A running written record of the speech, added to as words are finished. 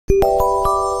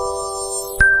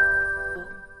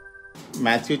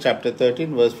Matthew chapter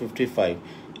 13 verse 55.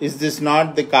 Is this not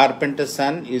the carpenter's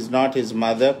son? Is not his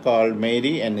mother called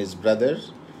Mary, and his brothers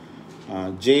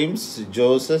James,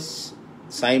 Joseph,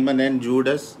 Simon and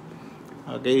Judas?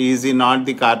 Okay, is he not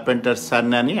the carpenter's son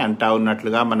అని అంటా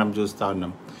ఉన్నట్లుగా మనం చూస్తూ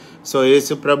ఉన్నాం. So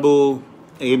యేసు ప్రభు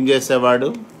ఏం చేసేవాడు?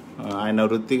 ఆయన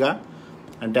వృత్తిగా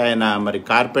అంటే ఆయన మరి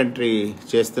కార్పెంటరీ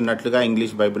చేస్తున్నట్లుగా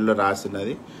ఇంగ్లీష్ బైబిల్లో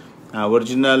రాస్తున్నది.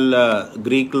 ఒరిజినల్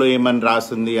గ్రీక్లో ఏమని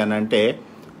రాస్తుంది అని అంటే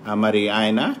మరి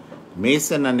ఆయన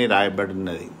మేసన్ అని రాయబడి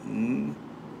ఉన్నది.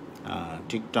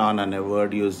 టిక్టాన్ అనే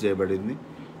వర్డ్ యూజ్ చేయబడింది.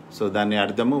 సో దాని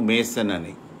అర్థము మేసన్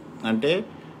అని, అంటే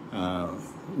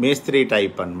మేస్త్రీ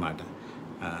టైప్ అన్నమాట.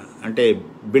 అంటే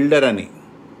బిల్డర్ అని.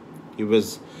 He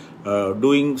was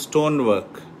doing stone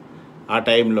work. ఆ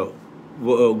టైంలో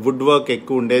వుడ్ వర్క్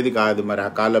ఎక్కువ ఉండేది కాదు, మరి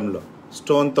ఆ కాలంలో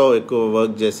స్టోన్తో ఎక్కువ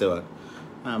వర్క్ చేసేవారు.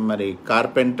 మరి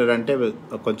కార్పెంటర్ అంటే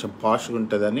కొంచెం పాష్గా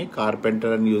ఉంటుందని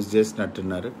కార్పెంటర్ అని యూజ్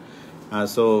చేసినట్టున్నారు.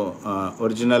 సో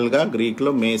ఒరిజినల్గా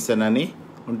గ్రీక్లో మేసన్ అని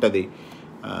ఉంటుంది.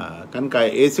 కనుక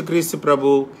యేసుక్రీస్తు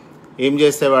ప్రభు ఏం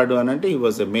చేసేవాడు అని అంటే హీ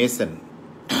వాజ్ ఎ మేసన్.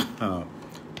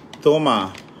 తోమా,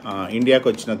 ఇండియాకి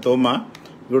వచ్చిన తోమా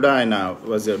కూడా ఆయన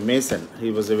was a mason. He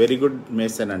was a very good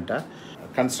mason అంట.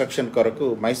 కన్స్ట్రక్షన్ కొరకు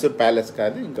మైసూర్ ప్యాలెస్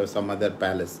కాదు, ఇంకా సమ్ అదర్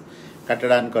ప్యాలెస్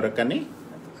కట్టడానికి కొరకని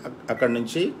అక్కడి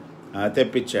నుంచి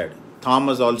తెప్పించాడు.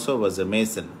 Thomas also was a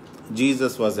mason.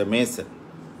 Jesus was a mason.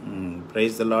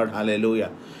 Praise the lord, హల్లెలూయా.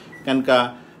 కనుక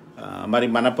మరి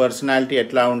మన పర్సనాలిటీ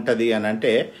ఎట్లా ఉంటుంది అని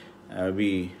అంటే we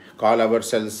call hour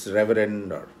cells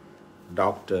reverend or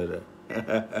doctor,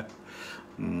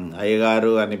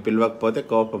 అయ్యగారు అని పిలవకపోతే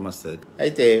కోపం వస్తుంది.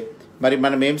 అయితే మరి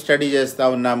మనం ఏం స్టడీ చేస్తూ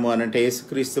ఉన్నాము అని అంటే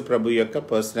యేసుక్రీస్తు ప్రభు యొక్క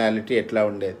పర్సనాలిటీ ఎట్లా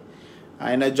ఉండేది.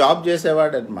 ఆయన జాబ్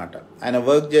చేసేవాడు అనమాట, ఆయన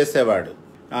వర్క్ చేసేవాడు.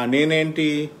 నేనేంటి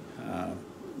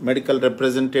మెడికల్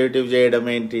రిప్రజెంటేటివ్ చేయడం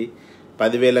ఏంటి,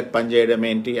 10,000కి పని చేయడం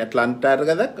ఏంటి అట్లా అంటారు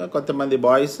కదా కొంతమంది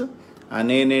బాయ్స్.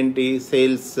 నేనేంటి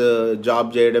సేల్స్ జాబ్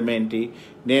చేయడం ఏంటి,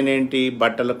 నేనేంటి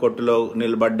బట్టల కొట్టులో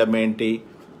నిలబడ్డం ఏంటి,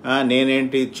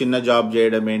 నేనేంటి చిన్న జాబ్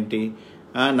చేయడం ఏంటి,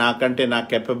 నాకంటే నా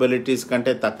కెపబిలిటీస్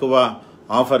కంటే తక్కువ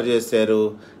ఆఫర్ చేశారు,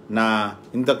 నా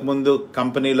ఇంతకుముందు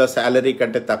కంపెనీలో శాలరీ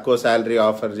కంటే తక్కువ శాలరీ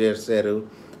ఆఫర్ చేశారు,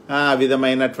 ఆ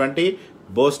విధమైనటువంటి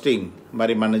బోస్టింగ్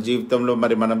మరి మన జీవితంలో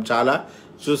మరి మనం చాలా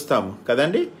చూస్తాము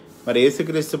కదండి. మరి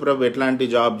యేసుక్రీస్తు ప్రభు ఎట్లాంటి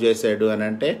జాబ్ చేశాడు అని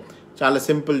అంటే చాలా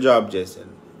సింపుల్ జాబ్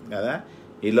చేశాడు కదా.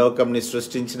 ఈ లోకంని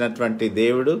సృష్టించినటువంటి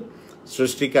దేవుడు,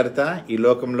 సృష్టికర్త ఈ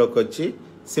లోకంలోకి వచ్చి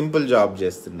సింపుల్ జాబ్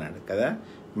చేస్తున్నాడు కదా.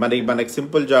 మరి మనకి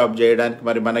సింపుల్ జాబ్ చేయడానికి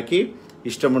మరి మనకి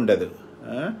ఇష్టం ఉండదు,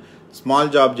 స్మాల్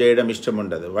జాబ్ చేయడం ఇష్టం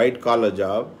ఉండదు. White collar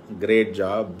job, great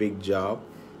job, big job,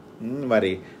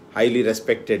 మరి హైలీ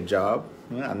రెస్పెక్టెడ్ జాబ్,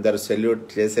 అందరూ సెల్యూట్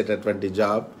చేసేటటువంటి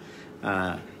జాబ్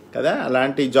కదా.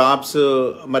 అలాంటి జాబ్స్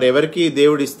మరి ఎవరికి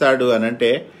దేవుడు ఇస్తాడు అని అంటే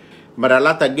మరి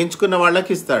అలా తగ్గించుకున్న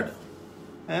వాళ్ళకి ఇస్తాడు.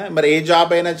 మరి ఏ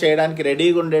జాబ్ అయినా చేయడానికి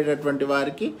రెడీగా ఉండేటటువంటి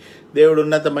వారికి దేవుడు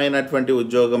ఉన్నతమైనటువంటి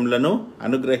ఉద్యోగములను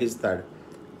అనుగ్రహిస్తాడు.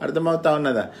 అర్థమవుతా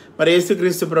ఉన్నదా? మరి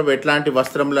యేసుక్రీస్తు ప్రభు ఎట్లాంటి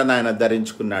వస్త్రములను ఆయన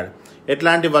ధరించుకున్నాడు?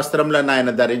 ఎట్లాంటి వస్త్రములను ఆయన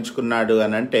ధరించుకున్నాడు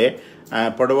అని అంటే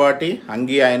పొడవాటి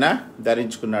అంగి ఆయన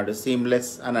ధరించుకున్నాడు.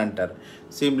 సీమ్లెస్ అని అంటారు.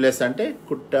 సీమ్లెస్ అంటే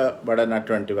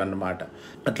కుట్టబడనటువంటివి అన్నమాట.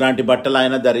 అట్లాంటి బట్టలు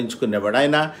ఆయన ధరించుకునేవాడు.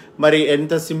 ఆయన మరి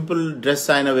ఎంత సింపుల్ డ్రెస్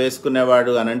ఆయన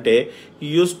వేసుకునేవాడు అని అంటే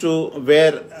use to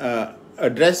wear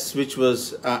dress which was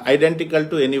identical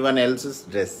to anyone else's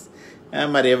dress.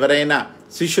 మరి ఎవరైనా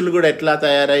శిష్యులు కూడా ఎట్లా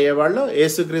తయారయ్యేవాళ్ళు,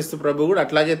 యేసుక్రీస్తు ప్రభు కూడా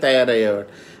అట్లాగే తయారయ్యేవాడు.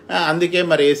 అందుకే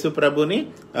మరి యేసు ప్రభుని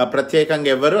ప్రత్యేకంగా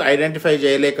ఎవరు ఐడెంటిఫై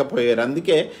చేయలేకపోయారు.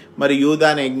 అందుకే మరి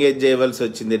యూదాని ఎంగేజ్ చేయవలసి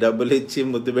వచ్చింది, డబ్బులు ఇచ్చి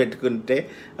ముద్దు పెట్టుకుంటే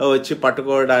వచ్చి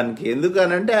పట్టుకోవడానికి.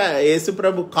 ఎందుకనంటే యేసు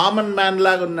ప్రభు కామన్ మ్యాన్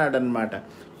లాగా ఉన్నాడు అనమాట.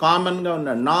 కామన్గా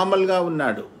ఉన్నాడు, నార్మల్గా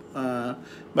ఉన్నాడు.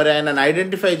 మరి ఆయనను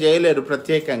ఐడెంటిఫై చేయలేరు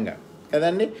ప్రత్యేకంగా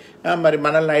కదండి. మరి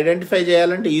మనల్ని ఐడెంటిఫై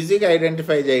చేయాలంటే ఈజీగా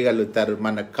ఐడెంటిఫై చేయగలుగుతారు.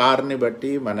 మన కార్ని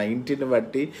బట్టి, మన ఇంటిని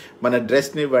బట్టి, మన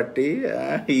డ్రెస్ని బట్టి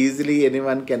easily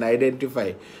anyone can identify.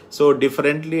 So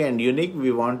differently and unique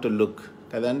we want to look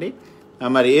కదండి.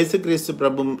 మరి యేసుక్రీస్తు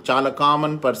ప్రభు చాలా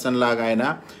కామన్ పర్సన్ లాగా ఆయన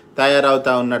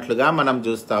తయారవుతా ఉన్నట్లుగా మనం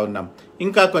చూస్తూ ఉన్నాం.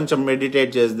 ఇంకా కొంచెం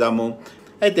మెడిటేట్ చేద్దాము.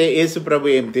 అయితే యేసు ప్రభు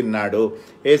ఏం తిన్నాడు,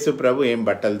 యేసు ప్రభు ఏం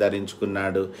బట్టలు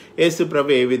ధరించుకున్నాడు, యేసు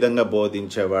ప్రభు ఏ విధంగా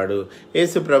బోధించేవాడు,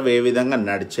 యేసు ప్రభు ఏ విధంగా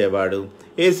నడిచేవాడు,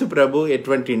 యేసు ప్రభు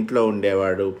ఎటువంటి ఇంట్లో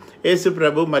ఉండేవాడు, యేసు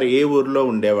ప్రభు మరి ఏ ఊర్లో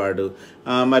ఉండేవాడు,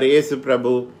 మరి యేసు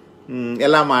ప్రభు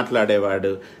ఎలా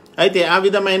మాట్లాడేవాడు. అయితే ఆ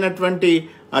విధమైనటువంటి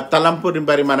తలంపుని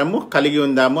మరి మనము కలిగి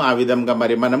ఉందాము. ఆ విధంగా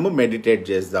మరి మనము మెడిటేట్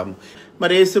చేద్దాము.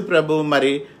 మరి యేసు ప్రభు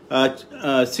మరి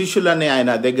శిష్యులని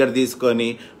ఆయన దగ్గర తీసుకొని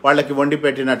వాళ్ళకి వండి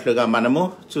పెట్టినట్లుగా మనము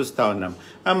చూస్తూ ఉన్నాం.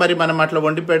 మరి మనం అట్లా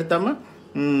వండి పెడతామా?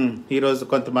 ఈరోజు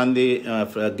కొంతమంది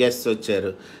గెస్ట్స్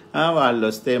వచ్చారు. వాళ్ళు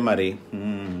వస్తే మరి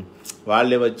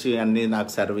వాళ్ళే వచ్చి అన్నీ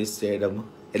నాకు సర్వీస్ చేయడం,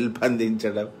 హెల్ప్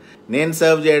అందించడం, నేను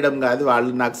సర్వ్ చేయడం కాదు,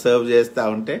 వాళ్ళు నాకు సర్వ్ చేస్తూ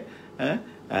ఉంటే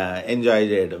ఎంజాయ్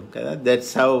చేయడం కదా.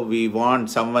 That's how we want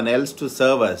someone else to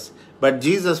serve us. But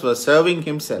Jesus was serving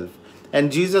himself and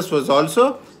Jesus was also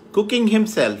cooking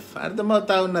himself.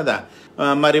 అర్థమవుతా ఉన్నదా?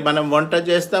 మరి మనం వంట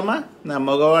చేస్తామా?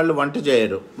 మగవాళ్ళు వంట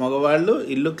చేయరు, మగవాళ్ళు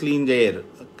ఇల్లు క్లీన్ చేయరు.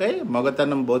 ఓకే,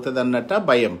 మగతనం పోతుంది అన్నట్ట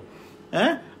భయం.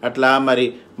 అట్లా మరి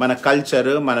మన కల్చర్,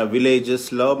 మన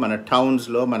విలేజెస్లో, మన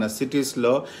టౌన్స్లో, మన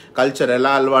సిటీస్లో కల్చర్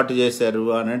ఎలా అలవాటు చేశారు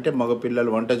అని అంటే మగపిల్లలు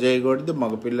వంట చేయకూడదు,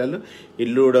 మగపిల్లలు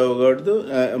ఇల్లు ఉడవకూడదు,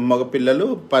 మగపిల్లలు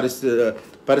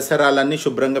పరిసరాలన్నీ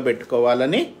శుభ్రంగా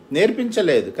పెట్టుకోవాలని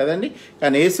నేర్పించలేదు కదండి.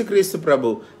 కానీ యేసుక్రీస్తు ప్రభు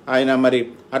ఆయన మరి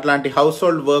అట్లాంటి హౌస్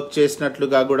హోల్డ్ వర్క్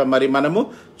చేసినట్లుగా కూడా మరి మనము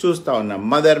చూస్తూ ఉన్నాం.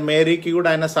 మదర్ మేరీకి కూడా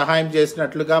ఆయన సహాయం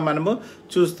చేసినట్లుగా మనము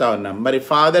చూస్తూ ఉన్నాం. మరి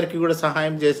ఫాదర్కి కూడా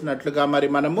సహాయం చేసినట్లుగా మరి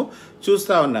మనము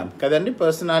చూస్తూ ఉన్నాం కదండి.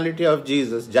 పర్సనాలిటీ ఆఫ్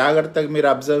జీసస్ జాగ్రత్తగా మీరు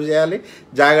అబ్జర్వ్ చేయాలి,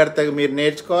 జాగ్రత్తగా మీరు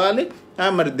నేర్చుకోవాలి.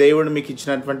 మరి దేవుడు మీకు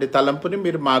ఇచ్చినటువంటి తలంపుని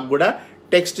మీరు మాకు కూడా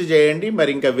టెక్స్ట్ చేయండి.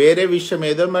 మరి ఇంకా వేరే విషయం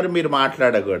ఏదో మరి మీరు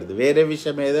మాట్లాడకూడదు, వేరే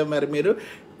విషయం ఏదో మరి మీరు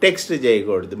టెక్స్ట్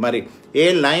చేయకూడదు. మరి ఏ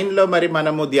లైన్లో మరి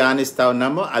మనము ధ్యానిస్తూ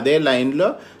ఉన్నామో అదే లైన్లో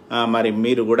మరి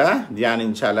మీరు కూడా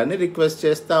ధ్యానించాలని రిక్వెస్ట్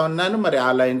చేస్తూ ఉన్నాను. మరి ఆ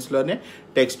లైన్స్లోనే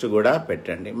టెక్స్ట్ కూడా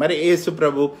పెట్టండి. మరి యేసు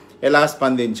ప్రభు ఎలా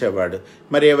స్పందించేవాడు?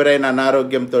 మరి ఎవరైనా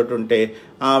అనారోగ్యంతో ఉంటే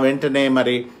వెంటనే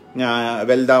మరి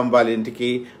వెళ్దాం వాళ్ళ ఇంటికి,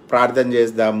 ప్రార్థన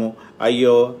చేద్దాము,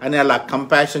 అయ్యో అని అలా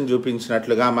కంపాషన్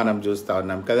చూపించినట్లుగా మనం చూస్తూ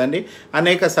ఉన్నాం కదండి.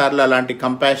 అనేక సార్లు అలాంటి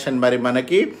కంపాషన్ మరి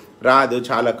మనకి రాదు,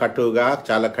 చాలా కటువుగా,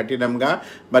 చాలా కఠినంగా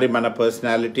మరి మన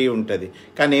పర్సనాలిటీ ఉంటుంది.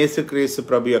 కానీ యేసుక్రీస్తు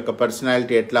ప్రభు యొక్క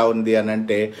పర్సనాలిటీ ఎట్లా ఉంది అని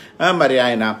అంటే మరి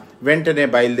ఆయన వెంటనే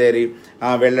బయలుదేరి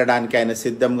వెళ్ళడానికి ఆయన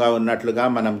సిద్ధంగా ఉన్నట్లుగా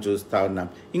మనం చూస్తూ ఉన్నాం.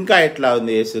 ఇంకా ఎట్లా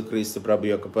ఉంది యేసుక్రీస్తు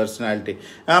ప్రభు యొక్క పర్సనాలిటీ?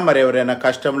 మరి ఎవరైనా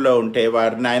కష్టంలో ఉంటే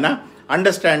వారిని ఆయన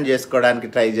అండర్స్టాండ్ చేసుకోవడానికి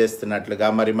ట్రై చేస్తున్నట్లుగా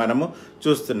మరి మనము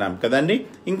చూస్తున్నాం కదండి.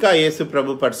 ఇంకా యేసు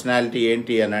ప్రభు పర్సనాలిటీ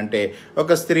ఏంటి అని అంటే,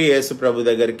 ఒక స్త్రీ యేసు ప్రభు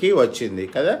దగ్గరికి వచ్చింది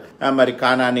కదా. మరి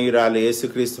కానానీయురాలు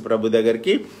యేసుక్రీస్తు ప్రభు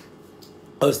దగ్గరికి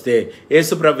వస్తే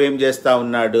యేసు ప్రభు ఏం చేస్తూ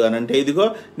ఉన్నాడు అని అంటే, ఇదిగో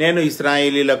నేను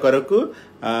ఇశ్రాయేలీల కొరకు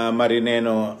మరి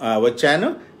నేను వచ్చాను,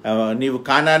 నీవు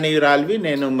కానానీయురాలివి,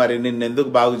 నేను మరి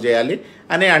నిన్నెందుకు బాగు చేయాలి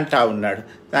అని అంటా ఉన్నాడు.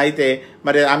 అయితే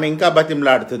మరి ఆమె ఇంకా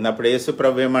బతిమలాడుతుంది. అప్పుడు యేసు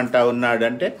ప్రభు ఏమంటా ఉన్నాడు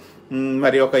అంటే,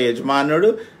 మరి ఒక యజమానుడు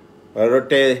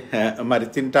రొట్టె మరి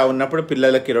తింటా ఉన్నప్పుడు,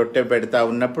 పిల్లలకి రొట్టె పెడతా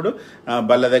ఉన్నప్పుడు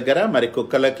బల్ల దగ్గర మరి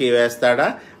కుక్కలకి వేస్తాడా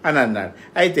అని అన్నాడు.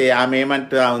 అయితే ఆమె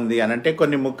ఏమంటా ఉంది అని అంటే,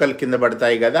 కొన్ని ముక్కలు కింద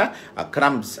పడతాయి కదా, ఆ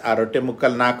క్రమ్స్, ఆ రొట్టె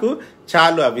ముక్కలు నాకు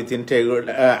చాలు, అవి తింటే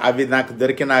కూడా అవి నాకు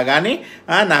దొరికినా కానీ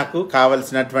నాకు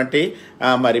కావలసినటువంటి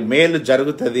మరి మేలు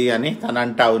జరుగుతుంది అని తను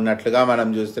అంటా ఉన్నట్లుగా మనం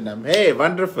చూస్తున్నాం. హే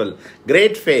wonderful,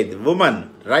 great faith woman,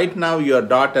 right now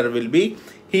your daughter will be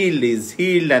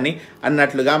healed అని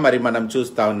అన్నట్లుగా మరి మనం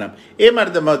చూస్తూ ఉన్నాం.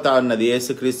 ఏమర్థమవుతా ఉన్నది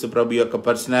యేసుక్రీస్తు ప్రభు యొక్క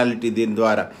పర్సనాలిటీ దీని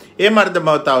ద్వారా?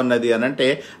 ఏమర్థమవుతా ఉన్నది అని అంటే,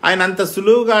 ఆయన అంత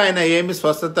సులువుగా ఆయన ఏమి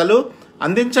స్వస్థతలు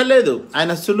అందించలేదు,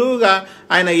 ఆయన సులువుగా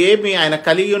ఆయన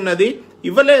కలిగి ఉన్నది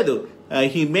ఇవ్వలేదు.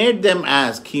 He made them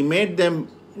ask, he made them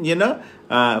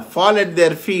fall at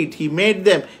their feet, he made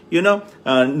them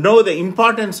know the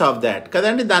importance of that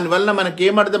కదండి. దానివల్ల మనకి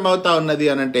ఏమర్థమవుతా ఉన్నది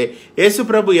అని అంటే, యేసు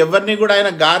ప్రభు ఎవరిని కూడా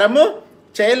ఆయన గారము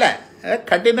చేయలే,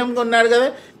 కఠినంగా ఉన్నాడు కదా.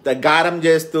 గారం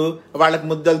చేస్తూ, వాళ్ళకి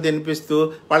ముద్దలు తినిపిస్తూ,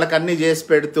 వాళ్ళకి అన్నీ చేసి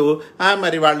పెడుతూ,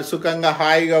 మరి వాళ్ళు సుఖంగా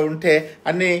హాయిగా ఉంటే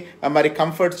అన్నీ మరి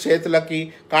కంఫర్ట్ చేతులకి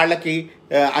కాళ్ళకి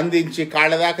అందించి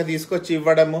కాళ్ళ దాకా తీసుకొచ్చి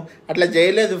ఇవ్వడము అట్లా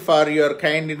చేయలేదు. For your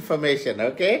kind information,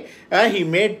 okay. He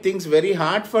made things very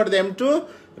hard for them to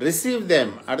receive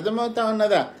them. అర్థమవుతా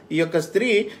ఉన్నదా? ఈ యొక్క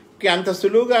స్త్రీ అంత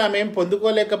సులువుగా ఆమె ఏం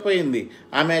పొందుకోలేకపోయింది,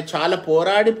 ఆమె చాలా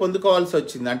పోరాడి పొందుకోవాల్సి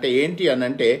వచ్చింది. అంటే ఏంటి అని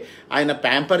అంటే, ఆయన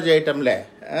ప్యాంపర్ చేయటంలే,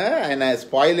 ఆయన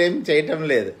స్పాయిల్ ఏం చేయటం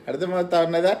లేదు. అర్థమవుతా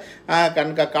ఉన్నదా?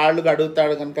 కనుక కాళ్ళు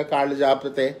అడుగుతాడు కనుక కాళ్ళు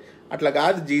జాపితే అట్లా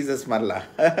కాదు జీసస్. మళ్ళా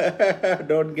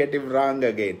don't get him wrong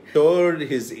again. Showed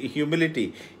his humility,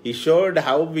 he showed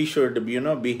how we should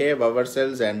behave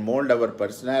ourselves and mold our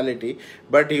personality,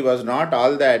 but he was not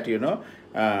all that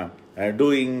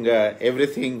doing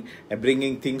everything,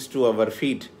 bringing things to our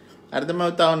feet.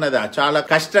 అర్థమవుతా ఉన్నదా? చాలా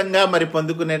కష్టంగా మరి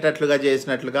పొందుకునేటట్లుగా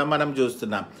చేసినట్లుగా మనం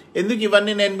చూస్తున్నాం. ఎందుకు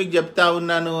ఇవన్నీ నేను మీకు చెప్తా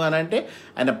ఉన్నాను అని అంటే,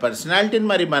 ఆయన పర్సనాలిటీని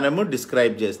మరి మనము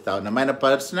డిస్క్రైబ్ చేస్తూ ఉన్నాం, ఆయన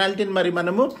పర్సనాలిటీని మరి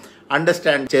మనము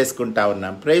అండర్స్టాండ్ చేసుకుంటా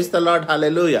ఉన్నాం. ప్రైజ్ ద లార్డ్,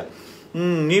 హల్లెలూయా.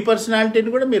 మీ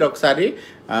పర్సనాలిటీని కూడా మీరు ఒకసారి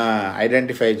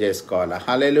ఐడెంటిఫై చేసుకోవాలా.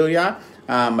 హల్లెలూయా.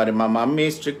 మరి మా మమ్మీ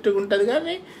స్ట్రిక్ట్గా ఉంటుంది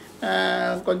కానీ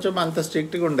కొంచెం అంత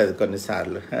స్ట్రిక్ట్గా ఉండదు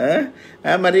కొన్నిసార్లు.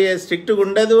 మరి స్ట్రిక్ట్గా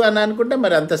ఉండదు అని అనుకుంటే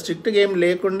మరి అంత స్ట్రిక్ట్గా ఏం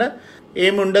లేకుండా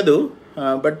ఏముండదు.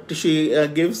 But she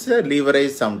gives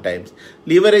leverage some times.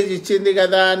 Leverage ఇచ్చింది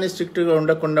కదా అని స్ట్రిక్ట్గా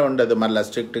ఉండకుండా ఉండదు, మళ్ళీ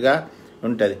స్ట్రిక్ట్గా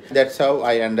ఉంటుంది. That's how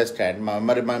I understand.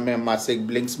 మరి మేము మా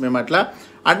సిబ్లింగ్స్ మేము అట్లా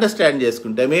అండర్స్టాండ్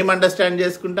చేసుకుంటాం. ఏం అండర్స్టాండ్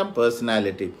చేసుకుంటాం?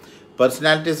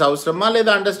 పర్సనాలిటీస్ అవసరమా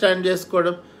లేదా అండర్స్టాండ్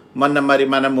చేసుకోవడం? మరి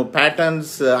మనము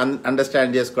ప్యాటర్న్స్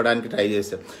అండర్స్టాండ్ చేసుకోవడానికి ట్రై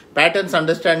చేసాం. ప్యాటర్న్స్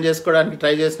అండర్స్టాండ్ చేసుకోవడానికి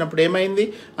ట్రై చేసినప్పుడు ఏమైంది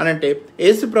అనంటే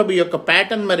యేసు ప్రభు యొక్క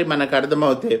ప్యాటర్న్ మరి మనకు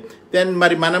అర్థమవుతే దెన్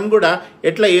మరి మనం కూడా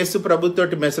ఎట్లా యేసు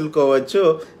ప్రభుతోటి మెసులుకోవచ్చు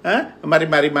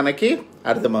మరి మనకి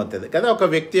అర్థమవుతుంది కదా. ఒక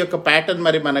వ్యక్తి యొక్క ప్యాటర్న్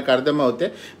మరి మనకు అర్థమవుతే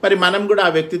మరి మనం కూడా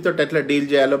ఆ వ్యక్తితో ఎట్లా డీల్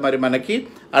చేయాలో మరి మనకి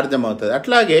అర్థమవుతుంది.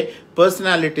 అట్లాగే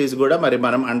పర్సనాలిటీస్ కూడా మరి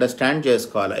మనం అండర్స్టాండ్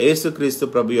చేసుకోవాలి. యేసుక్రీస్తు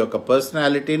ప్రభు యొక్క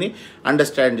పర్సనాలిటీని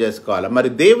అండర్స్టాండ్ చేసుకోవాలి.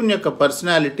 మరి దేవుని యొక్క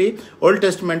పర్సనాలిటీ ఓల్డ్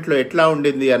టెస్టిమెంట్లో ఎట్లా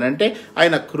ఉండింది అనంటే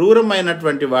ఆయన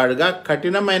క్రూరమైనటువంటి వాడుగా,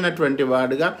 కఠినమైనటువంటి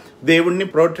వాడుగా దేవుణ్ణి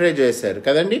పోర్ట్రే చేశారు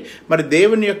కదండి. మరి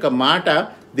దేవుని యొక్క మాట,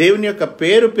 దేవుని యొక్క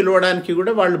పేరు పిలవడానికి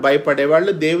కూడా వాళ్ళు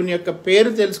భయపడేవాళ్ళు. దేవుని యొక్క పేరు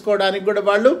తెలుసుకోవడానికి కూడా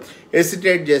వాళ్ళు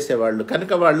హెసిటేట్ చేసేవాళ్ళు.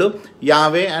 కనుక వాళ్ళు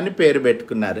యావే అని పేరు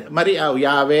పెట్టుకున్నారు. మరి ఆ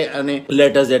యావే అనే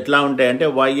లెటర్స్ ఎట్లా ఉంటాయంటే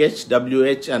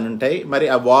YHWH అని ఉంటాయి. మరి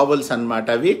ఆ వావల్స్ అన్నమాట.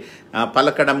 అవి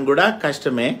పలకడం కూడా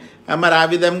కష్టమే. మరి ఆ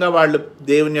విధంగా వాళ్ళు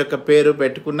దేవుని యొక్క పేరు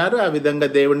పెట్టుకున్నారు. ఆ విధంగా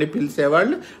దేవుణ్ణి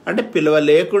పిలిచేవాళ్ళు అంటే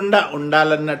పిలవలేకుండా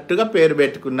ఉండాలన్నట్టుగా పేరు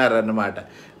పెట్టుకున్నారు అన్నమాట.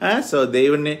 సో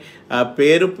దేవుణ్ణి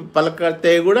పేరు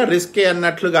పలకతే కూడా రిస్కే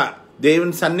అన్నట్లుగా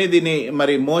దేవుని సన్నిధిని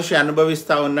మరి మోషే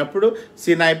అనుభవిస్తూ ఉన్నప్పుడు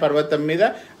సీనాయి పర్వతం మీద,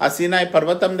 ఆ సీనాయి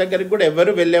పర్వతం దగ్గరికి కూడా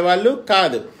ఎవరు వెళ్ళేవాళ్ళు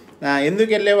కాదు.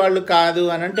 ఎందుకు వెళ్ళేవాళ్ళు కాదు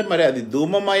అనంటే మరి అది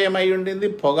ధూమమయమై ఉండింది,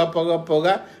 పొగ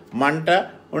మంట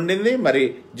ఉండింది. మరి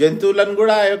జంతువులను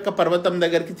కూడా ఆ యొక్క పర్వతం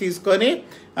దగ్గరికి తీసుకొని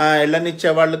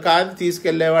వెళ్ళనిచ్చేవాళ్ళు కాదు,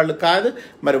 తీసుకెళ్లేవాళ్ళు కాదు.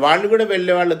 మరి వాళ్ళు కూడా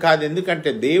వెళ్ళేవాళ్ళు కాదు.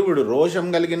 ఎందుకంటే దేవుడు రోషం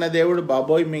కలిగిన దేవుడు,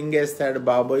 బాబోయ్ మింగేస్తాడు,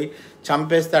 బాబోయ్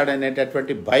చంపేస్తాడు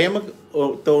అనేటటువంటి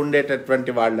భయంతో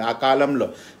ఉండేటటువంటి వాళ్ళు ఆ కాలంలో.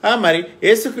 మరి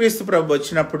యేసుక్రీస్తు ప్రభు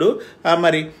వచ్చినప్పుడు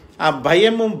మరి ఆ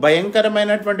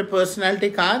భయంకరమైనటువంటి పర్సనాలిటీ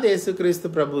కాదు యేసుక్రీస్తు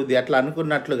ప్రభుది అట్లా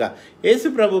అనుకున్నట్లుగా. యేసు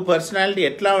ప్రభు పర్సనాలిటీ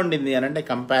ఎట్లా ఉండింది అనంటే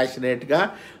కంపాషనేట్గా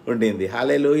ఉండింది.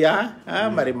 హల్లెలూయా.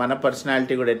 మరి మన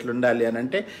పర్సనాలిటీ కూడా ఎట్లుండాలి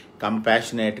అనంటే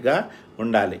కంపాషనేట్గా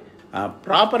ఉండాలి.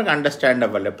 ప్రాపర్గా అండర్స్టాండ్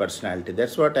అవ్వాలి personality.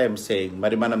 That's what I'm saying.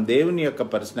 మరి మనం దేవుని యొక్క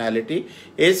పర్సనాలిటీ,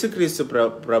 యేసుక్రీస్తు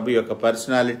ప్రభు యొక్క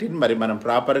పర్సనాలిటీని మరి మనం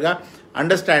ప్రాపర్గా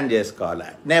అండర్స్టాండ్ చేసుకోవాలి.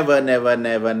 Never never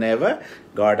never never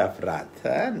God of Rath,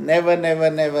 never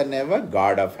never never never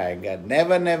God of hanger,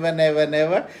 never never never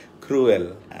never cruel.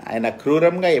 ఆయన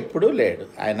క్రూరంగా ఎప్పుడూ లేడు.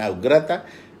 ఆయన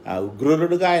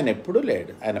ఉగ్రుడుగా ఆయన ఎప్పుడూ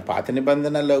లేడు. ఆయన పాత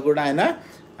నిబంధనలో కూడా ఆయన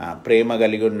ప్రేమ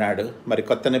కలిగి ఉన్నాడు. మరి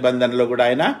కొత్త నిబంధనలో కూడా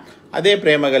ఆయన అదే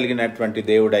ప్రేమ కలిగినటువంటి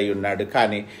దేవుడు అయి ఉన్నాడు.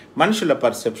 కానీ మనుషుల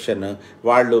పర్సెప్షన్,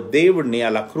 వాళ్ళు దేవుణ్ణి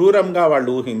అలా క్రూరంగా వాళ్ళు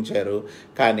ఊహించారు.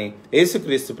 కానీ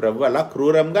యేసుక్రీస్తు ప్రభు అలా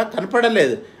క్రూరంగా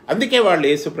కనపడలేదు. అందుకే వాళ్ళు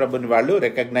యేసు ప్రభుని వాళ్ళు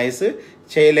రికగ్నైజ్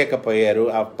చేయలేకపోయారు.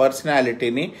 ఆ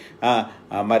పర్సనాలిటీని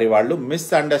మరి వాళ్ళు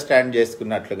మిస్అండర్స్టాండ్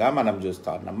చేసుకున్నట్లుగా మనం చూస్తూ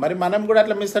ఉన్నాం. మరి మనం కూడా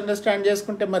అట్లా మిస్అండర్స్టాండ్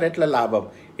చేసుకుంటే మరి ఎట్లా లాభం?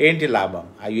 ఏంటి లాభం?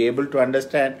 I you able to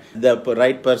understand the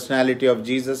right personality of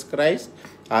Jesus Christ?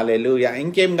 హల్లెలూయా.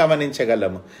 ఇంకేం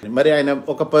గమనించగలము? మరి ఆయన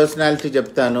ఒక పర్సనాలిటీ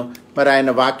చెప్తాను. మరి ఆయన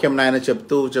వాక్యం ఆయన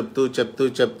చెప్తూ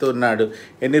ఉన్నాడు.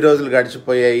 ఎన్ని రోజులు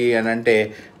గడిచిపోయాయి అని అంటే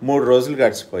 3 రోజులు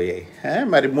గడిచిపోయాయి.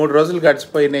 మరి 3 రోజులు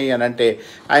గడిచిపోయినాయి అని అంటే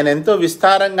ఆయన ఎంతో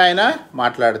విస్తారంగా ఆయన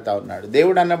మాట్లాడుతూ ఉన్నాడు.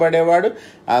 దేవుడు అనబడేవాడు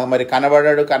మరి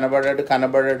కనబడాడు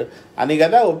అని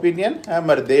కదా ఒపీనియన్.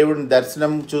 మరి దేవుడిని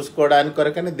దర్శనం చూసుకోవడానికి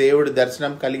కొరకని, దేవుడు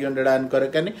దర్శనం కలిగి ఉండడానికి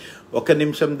కొరకని 1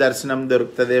 నిమిషం దర్శనం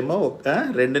దొరుకుతుందేమో,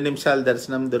 2 నిమిషాలు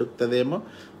దర్శనం దొరుకుతుందేమో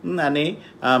అని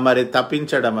మరి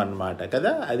తప్పించడం అన్నమాట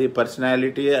కదా. అది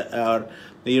personality are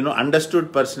understood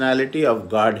personality of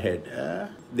God head.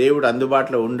 దేవుడు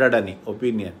అందుబాటులో ఉండడని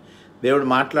ఒపీనియన్. దేవుడు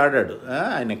మాట్లాడాడు,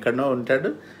 ఆయన ఎక్కడనో ఉంటాడు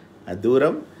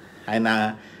దూరం, ఆయన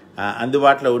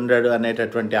అందుబాటులో ఉండడు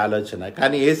అనేటటువంటి ఆలోచన.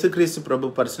 కానీ యేసుక్రీస్తు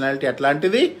ప్రభు పర్సనాలిటీ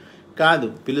అట్లాంటిది కాదు.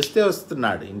 పిలిస్తే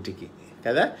వస్తున్నాడు ఇంటికి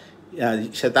కదా.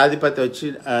 శతాధిపతి వచ్చి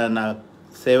నా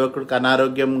సేవకుడికి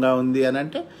అనారోగ్యంగా ఉంది అని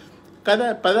అంటే కదా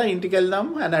పద ఇంటికి వెళ్దాం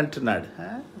అని అంటున్నాడు.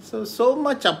 So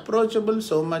much approachable,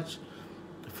 so much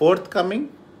fourth coming.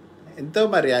 ఎంతో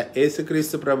మరి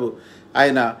యేసుక్రీస్తు ప్రభు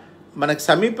ఆయన మనకు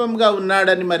సమీపంగా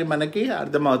ఉన్నాడని మరి మనకి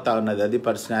అర్థమవుతా ఉన్నది. అది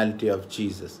పర్సనాలిటీ ఆఫ్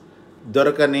జీసస్.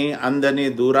 దొరకని, అందని,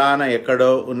 దూరాన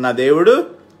ఎక్కడో ఉన్న దేవుడు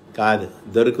కాదు,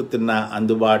 దొరుకుతున్న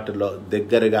అందుబాటులో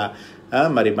దగ్గరగా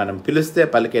మరి మనం పిలిస్తే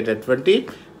పలికేటటువంటి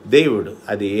దేవుడు.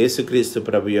 అది యేసుక్రీస్తు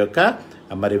ప్రభు యొక్క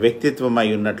మరి వ్యక్తిత్వం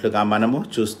అయి ఉన్నట్లుగా మనము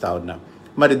చూస్తూ ఉన్నాం.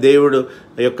 మరి దేవుడు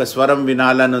యొక్క స్వరం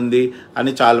వినాలనుంది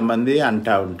అని చాలామంది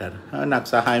అంటూ ఉంటారు. నాకు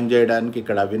సహాయం చేయడానికి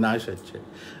ఇక్కడ అవినాష్ వచ్చాడు.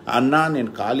 అన్నా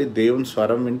నేను ఖాళీ దేవుని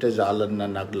స్వరం వింటే చాలన్నా,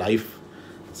 నాకు లైఫ్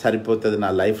సరిపోతుంది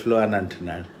నా లైఫ్లో అని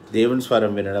అంటున్నాడు. దేవుని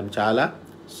స్వరం వినడం చాలా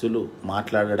సులువు.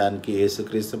 మాట్లాడడానికి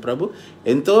యేసుక్రీస్తు ప్రభు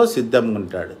ఎంతో సిద్ధంగా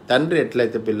ఉంటాడు. తండ్రి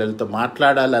ఎట్లయితే పిల్లలతో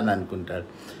మాట్లాడాలని అనుకుంటాడు,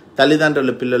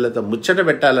 తల్లిదండ్రులు పిల్లలతో ముచ్చట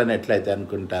పెట్టాలని ఎట్లయితే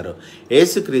అనుకుంటారో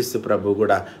యేసుక్రీస్తు ప్రభు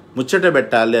కూడా ముచ్చట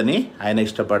పెట్టాలి అని ఆయన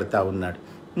ఇష్టపడతా ఉన్నాడు.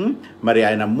 మరి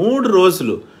ఆయన 3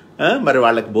 రోజులు మరి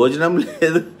వాళ్ళకి భోజనం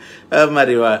లేదు,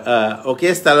 మరి ఒకే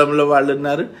స్థలంలో వాళ్ళు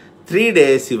ఉన్నారు. 3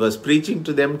 days he was preaching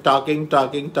to them, talking.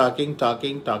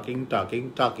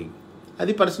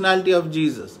 అది పర్సనాలిటీ ఆఫ్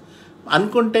జీసస్.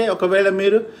 అనుకుంటే ఒకవేళ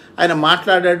మీరు ఆయన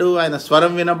మాట్లాడాడు, ఆయన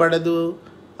స్వరం వినబడదు,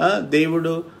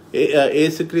 దేవుడు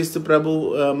యేసుక్రీస్తు ప్రభు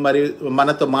మరి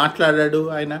మనతో మాట్లాడాడు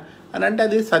ఆయన అని అంటే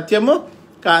అది సత్యము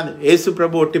కాదు. యేసు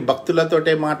ప్రభు ఒట్టి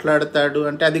భక్తులతోటే మాట్లాడతాడు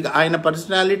అంటే అది ఆయన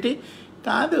పర్సనాలిటీ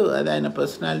కాదు, అది ఆయన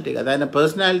పర్సనాలిటీ కాదు. ఆయన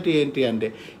పర్సనాలిటీ ఏంటి అంటే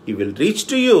he will reach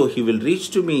to you, he will reach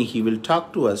to me, he will talk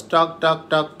to us,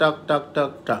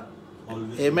 talk.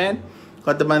 ఆమేన్.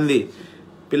 కొంతమంది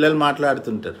పిల్లలు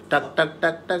మాట్లాడుతుంటారు,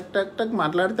 టక్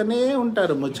మాట్లాడుతూనే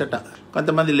ఉంటారు ముచ్చట.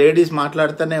 కొంతమంది లేడీస్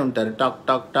మాట్లాడుతూనే ఉంటారు,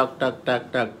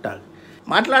 టాక్.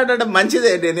 మాట్లాడడం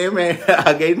మంచిదే, నేనేమే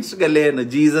అగెయిన్స్ట్గా లేను.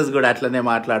 జీసస్ కూడా అట్లనే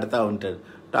మాట్లాడుతూ ఉంటాడు,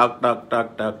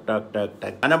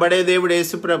 టాక్. అనబడే దేవుడు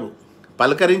యేసు ప్రభు,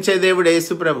 పలకరించే దేవుడు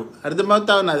యేసు ప్రభు.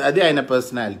 అర్థమవుతా ఉన్నది, అది ఆయన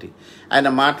పర్సనాలిటీ. ఆయన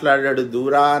మాట్లాడాడు,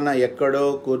 దూరాన ఎక్కడో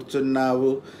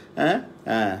కూర్చున్నావు,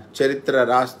 చరిత్ర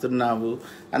రాస్తున్నావు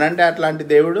అని అంటే అట్లాంటి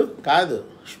దేవుడు కాదు.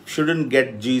 Student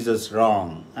get Jesus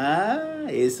wrong.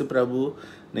 యేసు ప్రభు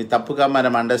నీ తప్పుగా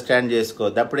మనం అండర్స్టాండ్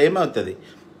చేసుకోవద్దు. అప్పుడు ఏమవుతుంది,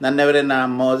 నన్ను ఎవరైనా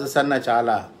మోజస్ అన్న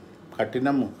చాలా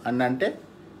కఠినము అని అంటే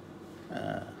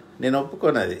నేను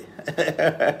ఒప్పుకోనది.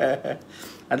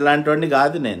 అట్లాంటివన్నీ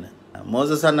కాదు నేను.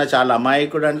 మోజస్ అన్న చాలా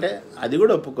అమాయకుడు అంటే అది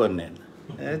కూడా ఒప్పుకోను నేను.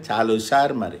 చాలా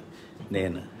హుషారు మరి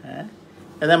నేను.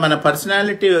 అదే మన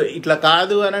పర్సనాలిటీ ఇట్లా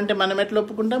కాదు అని అంటే మనం ఎట్లా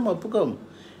ఒప్పుకుంటాం? ఒప్పుకోము.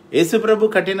 యేసుప్రభు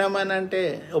కఠినం అని అంటే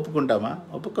ఒప్పుకుంటామా?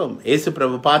 ఒప్పుకోము.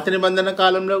 యేసుప్రభు పాత నిబంధన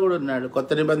కాలంలో కూడా ఉన్నాడు,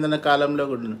 కొత్త నిబంధన కాలంలో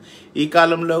కూడా ఉన్నాడు, ఈ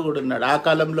కాలంలో కూడా ఉన్నాడు, ఆ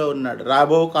కాలంలో ఉన్నాడు,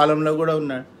 రాబో కాలంలో కూడా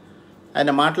ఉన్నాడు.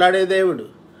 ఆయన మాట్లాడే దేవుడు.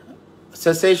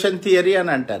 సెసేషన్ థియరీ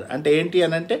అని అంటారు. అంటే ఏంటి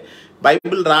అని అంటే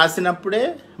బైబిల్ రాసినప్పుడే,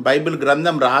 బైబిల్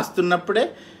గ్రంథం రాస్తున్నప్పుడే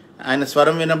ఆయన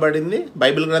స్వరం వినబడింది.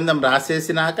 బైబిల్ గ్రంథం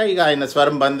రాసేసినాక ఇక ఆయన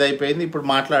స్వరం బంద్ అయిపోయింది, ఇప్పుడు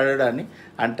మాట్లాడాడు అని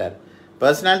అంటారు.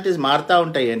 పర్సనాలిటీస్ మారుతూ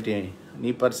ఉంటాయి. ఏంటి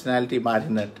నీ పర్సనాలిటీ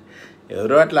మారినట్టు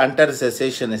ఎవరో అట్లా అంటారు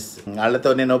సెసేషనిస్ట్. వాళ్ళతో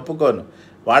నేను ఒప్పుకోను.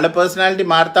 వాళ్ళ పర్సనాలిటీ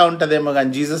మారుతూ ఉంటుందేమో కానీ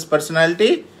జీసస్ పర్సనాలిటీ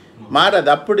మారదు.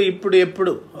 అప్పుడు ఇప్పుడు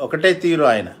ఎప్పుడు ఒకటే తీరు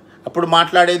ఆయన. అప్పుడు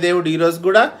మాట్లాడే దేవుడు, ఈరోజు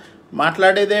కూడా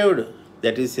మాట్లాడే దేవుడు.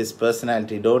 That is his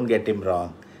personality. Don't get him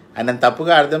wrong. ఆయన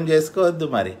తప్పుగా అర్థం చేసుకోవద్దు.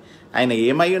 మరి ఆయన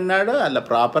ఏమై ఉన్నాడో అలా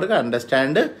ప్రాపర్గా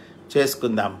అండర్స్టాండ్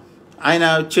చేసుకుందాం. ఆయన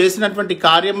చేసినటువంటి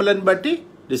కార్యములను బట్టి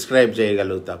డిస్క్రైబ్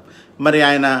చేయగలుగుతాం. మరి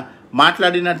ఆయన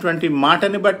మాట్లాడినటువంటి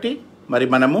మాటని బట్టి మరి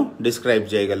మనము డిస్క్రైబ్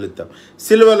చేయగలుగుతాం.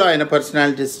 సిలువలో ఆయన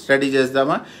పర్సనాలిటీ స్టడీ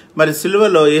చేద్దామా? మరి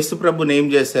సిలువలో యేసుప్రభుని ఏం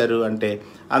చేశారు అంటే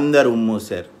అందరూ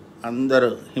ఉమ్మూశారు, అందరూ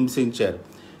హింసించారు,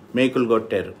 మేకులు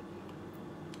కొట్టారు,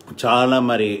 చాలా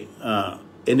మరి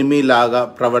ఎనిమీలాగా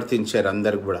ప్రవర్తించారు.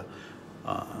 అందరు కూడా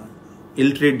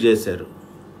ఇల్ట్రీట్ చేశారు.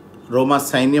 రోమా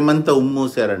సైన్యమంతా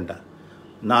ఉమ్మూసారంట.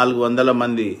 400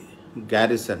 మంది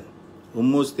గ్యారిసన్.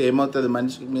 ఉమ్మూస్తే ఏమవుతుంది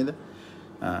మనిషి మీద?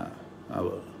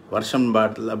 వర్షం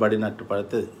పడినట్టు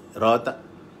పడుతుంది, రోత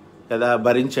కదా.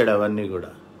 భరించాడు అవన్నీ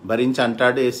కూడా. భరించి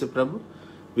అంటాడు యేసు ప్రభు,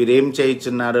 వీరేం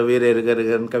చేయించున్నారో వీరు ఎరగరు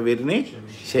కనుక వీరిని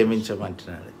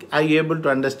క్షమించమంటున్నాడు. I able to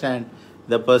understand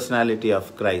the personality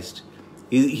of Christ.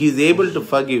 He is able to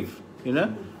forgive,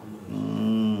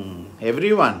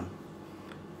 everyone.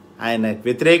 ఆయన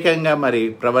వ్యతిరేకంగా మరి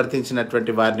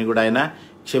ప్రవర్తించినటువంటి వారిని కూడా ఆయన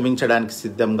క్షమించడానికి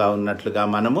సిద్ధంగా ఉన్నట్లుగా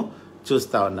మనము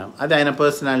చూస్తూ ఉన్నాం. అది ఆయన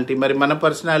పర్సనాలిటీ. మరి మన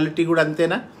పర్సనాలిటీ కూడా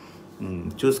అంతేనా?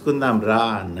 చూసుకుందాం రా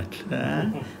అన్నట్లు.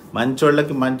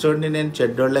 మంచోళ్ళకి మంచోడిని నేను,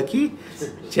 చెడ్డోళ్ళకి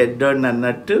చెడ్డోడిని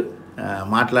అన్నట్టు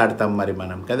మాట్లాడతాం మరి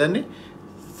మనం కదండి.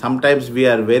 Sometimes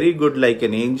we are very good like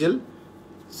an Angel,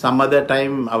 some other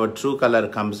time our true color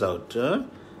comes out.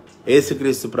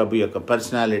 యేసుక్రీస్తు ప్రభు యొక్క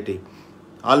personality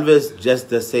always just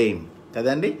the same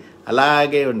కదండి.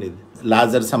 అలాగే ఉండేది.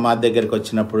 లాజర్ సమాధి దగ్గరికి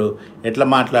వచ్చినప్పుడు ఎట్లా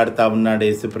మాట్లాడుతూ ఉన్నాడు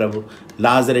యేసు ప్రభు,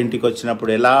 లాజర్ ఇంటికి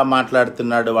వచ్చినప్పుడు ఎలా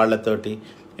మాట్లాడుతున్నాడు వాళ్ళతోటి,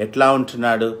 ఎట్లా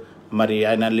ఉంటున్నాడు. మరి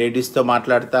ఆయన లేడీస్తో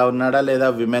మాట్లాడుతూ ఉన్నాడా లేదా,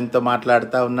 విమెన్తో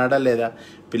మాట్లాడుతూ ఉన్నాడా లేదా,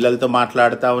 పిల్లలతో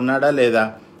మాట్లాడుతూ ఉన్నాడా లేదా,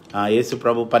 యేసు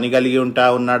ప్రభు పని కలిగి ఉంటా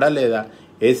ఉన్నాడా లేదా,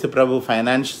 యేసు ప్రభు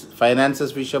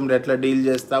ఫైనాన్సెస్ విషయంలో ఎట్లా డీల్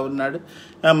చేస్తూ ఉన్నాడు,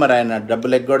 మరి ఆయన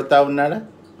డబ్బులు ఎగ్గొడతా ఉన్నాడా.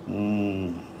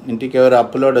 ఇంటికి ఎవరు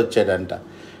అప్పులోడు వచ్చాడంట,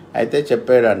 అయితే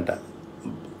చెప్పాడంట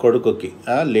కొడుకుకి,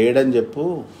 లేడని చెప్పు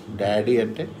డాడీ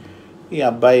అంటే, ఈ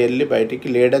అబ్బాయి వెళ్ళి బయటికి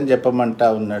లేడని చెప్పమంటా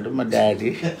ఉన్నాడు మా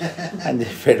డాడీ అని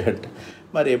చెప్పాడంట.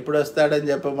 మరి ఎప్పుడు వస్తాడని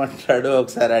చెప్పమంటాడు,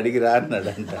 ఒకసారి అడిగిరా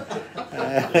అన్నాడంట.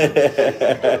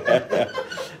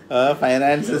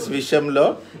 ఫైనాన్సెస్ విషయంలో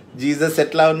జీసస్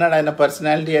ఎట్లా ఉన్నాడు, ఆయన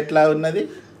పర్సనాలిటీ ఎట్లా ఉన్నది?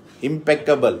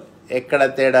 ఇంపెక్కబుల్. ఎక్కడ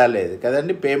తేడా లేదు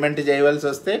కదండి. పేమెంట్ చేయవలసి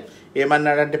వస్తే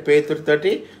ఏమన్నాడంటే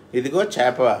పేతురుతోటి, ఇదిగో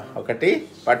చేప ఒకటి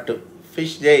పట్టు,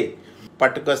 ఫిష్ చేయి,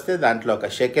 పట్టుకొస్తే దాంట్లో ఒక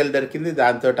షెకెల్ దొరికింది.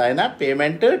 దాంతో ఆయన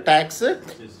పేమెంట్ ట్యాక్స్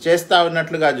చేస్తూ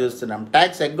ఉన్నట్లుగా చూస్తున్నాం.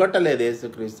 ట్యాక్స్ ఎగ్గొట్టలేదు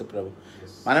యేసుక్రీస్తు ప్రభు.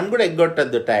 మనం కూడా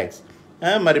ఎగ్గొట్టద్దు ట్యాక్స్.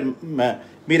 మరి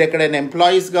మీరు ఎక్కడైనా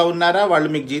ఎంప్లాయీస్గా ఉన్నారా, వాళ్ళు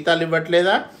మీకు జీతాలు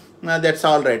ఇవ్వట్లేదా, దట్స్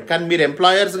ఆల్ రైట్. కానీ మీరు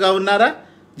ఎంప్లాయర్స్గా ఉన్నారా,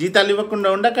 జీతాలు ఇవ్వకుండా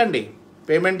ఉండకండి,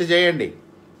 పేమెంట్ చేయండి.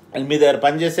 మీ దగ్గర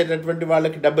పనిచేసేటటువంటి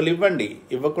వాళ్ళకి డబ్బులు ఇవ్వండి,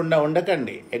 ఇవ్వకుండా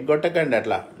ఉండకండి, ఎగ్గొట్టకండి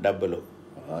అట్లా డబ్బులు.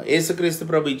 యేసుక్రీస్తు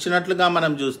ప్రభు ఇచ్చినట్లుగా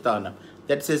మనం చూస్తూ ఉన్నాం.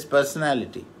 That's his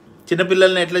personality.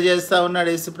 చిన్నపిల్లల్ని ఎట్లా చేస్తూ ఉన్నాడు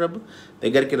యేసు ప్రభు?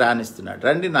 దగ్గరికి రానిస్తున్నాడు,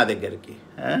 రండి నా దగ్గరికి,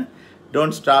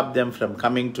 don't stop them from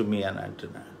coming to me అని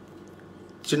అంటున్నాడు.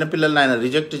 చిన్నపిల్లల్ని ఆయన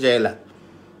రిజెక్ట్ చేయాల.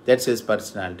 దట్స్ హిస్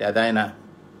పర్సనాలిటీ, అది ఆయన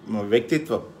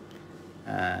వ్యక్తిత్వం.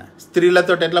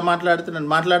 స్త్రీలతో ఎట్లా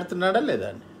మాట్లాడుతున్నాడా లేదా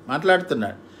అని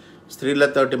మాట్లాడుతున్నాడు.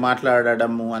 స్త్రీలతోటి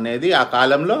మాట్లాడడము అనేది ఆ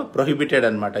కాలంలో ప్రొహిబిటెడ్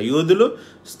అనమాట. యూదులు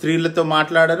స్త్రీలతో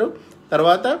మాట్లాడరు.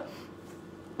 తర్వాత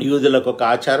యూదులకు ఒక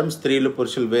ఆచారం, స్త్రీలు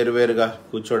పురుషులు వేరువేరుగా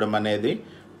కూర్చోవడం అనేది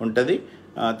ఉంటుంది.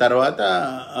 తర్వాత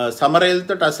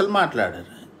సమరయులతో అసలు మాట్లాడారు.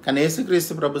 కానీ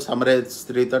యేసుక్రీస్తు ప్రభు సమరయ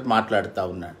స్త్రీతో మాట్లాడుతూ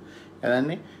ఉన్నాడు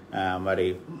కదండి. మరి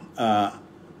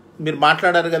మీరు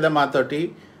మాట్లాడారు కదా మాతోటి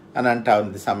అని అంటా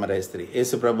ఉంది సమరయ స్త్రీ.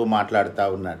 యేసు ప్రభు మాట్లాడుతూ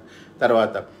ఉన్నాడు.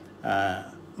 తర్వాత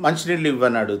మంచినీళ్ళు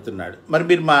ఇవ్వని అడుగుతున్నాడు. మరి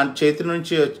మీరు మా చేతి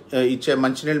నుంచి ఇచ్చే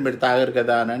మంచినీళ్ళు మీరు తాగరు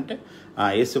కదా అని అంటే,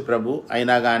 యేసు ప్రభు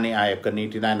అయినా కానీ ఆ యొక్క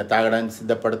నీటిని ఆయన తాగడానికి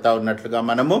సిద్ధపడుతూ ఉన్నట్లుగా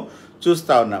మనము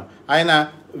చూస్తూ ఉన్నాం. ఆయన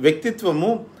వ్యక్తిత్వము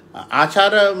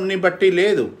ఆచారాన్ని బట్టి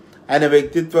లేదు. ఆయన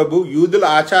వ్యక్తిత్వము యూదుల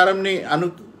ఆచారంని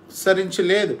అనుసరించి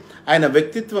లేదు. ఆయన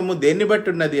వ్యక్తిత్వము దేన్ని బట్టి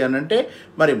ఉన్నది అని అంటే,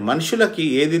 మరి మనుషులకి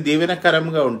ఏది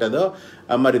దీవెనకరంగా ఉంటుందో,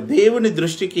 మరి దేవుని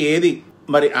దృష్టికి ఏది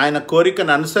మరి ఆయన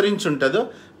కోరికను అనుసరించి ఉంటుందో,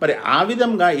 మరి ఆ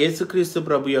విధంగా యేసుక్రీస్తు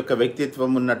ప్రభు యొక్క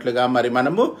వ్యక్తిత్వం ఉన్నట్లుగా మరి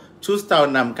మనము చూస్తూ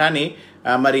ఉన్నాం. కానీ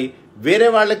మరి వేరే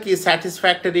వాళ్ళకి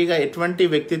సాటిస్ఫాక్టరీగా ఎటువంటి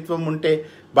వ్యక్తిత్వం ఉంటే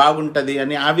బాగుంటుంది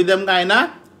అని ఆ విధంగా ఆయన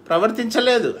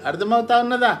ప్రవర్తించలేదు. అర్థమవుతా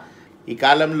ఉన్నదా? ఈ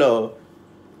కాలంలో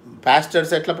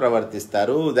పాస్టర్స్ ఎట్లా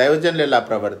ప్రవర్తిస్తారు, దైవజనులు ఎలా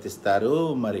ప్రవర్తిస్తారు,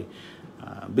 మరి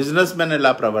బిజినెస్ మెన్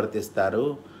ఎలా ప్రవర్తిస్తారు,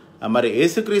 మరి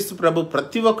యేసుక్రీస్తు ప్రభు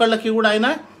ప్రతి ఒక్కళ్ళకి కూడా ఆయన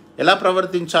ఎలా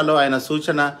ప్రవర్తించాలో ఆయన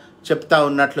సూచన చెప్తా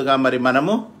ఉన్నట్లుగా మరి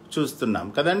మనము చూస్తున్నాం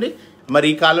కదండి. మరి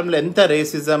ఈ కాలంలో ఎంత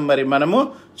రేసిజం మరి మనము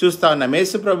చూస్తూ ఉన్నాం.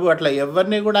 యేసు ప్రభు అట్లా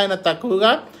ఎవరిని కూడా ఆయన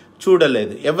తక్కువగా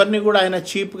చూడలేదు, ఎవరిని కూడా ఆయన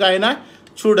చీప్గా ఆయన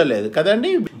చూడలేదు కదండి.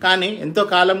 కానీ ఎంతో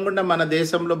కాలం కూడా మన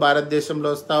దేశంలో, భారతదేశంలో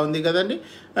వస్తూ ఉంది కదండి.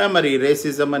 మరి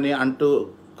రేసిజం అని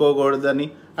అంటుకోకూడదని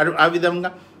ఆ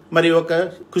విధంగా మరి ఒక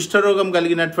కుష్ఠరోగం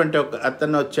కలిగినటువంటి ఒక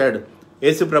అతను వచ్చాడు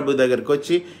యేసు ప్రభు దగ్గరికి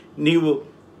వచ్చి,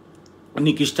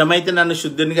 నీకు ఇష్టమైతే నన్ను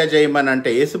శుద్ధునిగా చేయమని అంటే,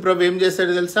 యేసుప్రభు ఏం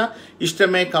చేశాడు తెలుసా?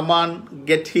 ఇష్టమే, come on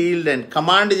get healed and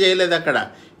command చేయలేదు అక్కడ.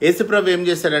 యేసుప్రభు ఏం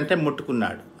చేశాడంటే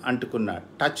ముట్టుకున్నాడు, అంటుకున్నాడు,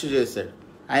 టచ్ చేశాడు.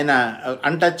 ఆయన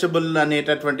అన్టచబుల్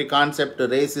అనేటటువంటి కాన్సెప్ట్,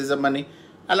 రేసిజం అని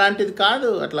అలాంటిది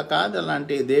కాదు, అట్లా కాదు,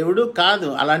 అలాంటి దేవుడు కాదు.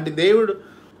 అలాంటి దేవుడు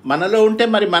మనలో ఉంటే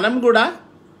మరి మనం కూడా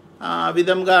ఆ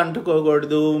విధంగా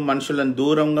అంటుకోకూడదు, మనుషులను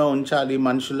దూరంగా ఉంచాలి,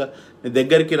 మనుషుల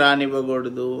దగ్గరికి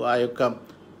రానివ్వకూడదు. ఆ యొక్క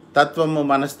తత్వము,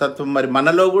 మనస్తత్వం మరి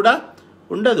మనలో కూడా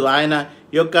ఉండదు. ఆయన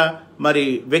యొక్క మరి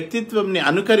వ్యక్తిత్వంని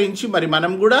అనుకరించి మరి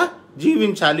మనం కూడా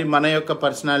జీవించాలి. మన యొక్క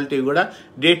పర్సనాలిటీ కూడా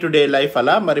డే టు డే లైఫ్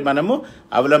అలా మరి మనము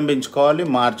అవలంబించుకోవాలి,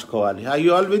 మార్చుకోవాలి. Are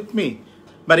you all with me?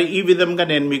 మరి ఈ విధంగా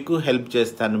నేను మీకు హెల్ప్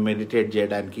చేస్తాను మెడిటేట్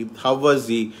చేయడానికి. How was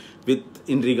he with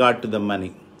in regard to the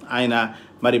money? ఆయన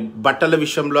మరి బట్టల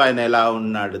విషయంలో ఆయన ఎలా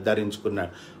ఉన్నాడు,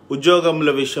 ధరించుకున్నాడు. ఉద్యోగముల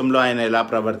విషయంలో ఆయన ఎలా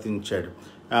ప్రవర్తించాడు.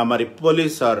 మరి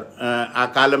పోలీస్ ఆ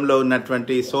కాలంలో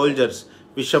ఉన్నటువంటి సోల్జర్స్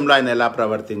విషయంలో ఆయన ఎలా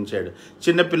ప్రవర్తించాడు.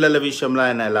 చిన్నపిల్లల విషయంలో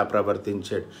ఆయన ఎలా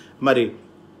ప్రవర్తించాడు. మరి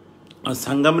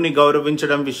సంఘంని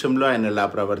గౌరవించడం విషయంలో ఆయన ఎలా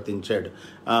ప్రవర్తించాడు.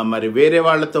 మరి వేరే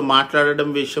వాళ్ళతో మాట్లాడడం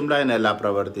విషయంలో ఆయన ఎలా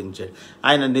ప్రవర్తించాడు.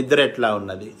 ఆయన నిద్ర ఎట్లా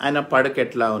ఉన్నది, ఆయన పడక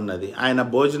ఎట్లా ఉన్నది, ఆయన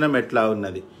భోజనం ఎట్లా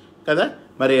ఉన్నది కదా.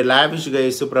 మరి లావిష్గా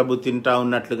యేసుప్రభు తింటా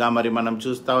ఉన్నట్లుగా మరి మనం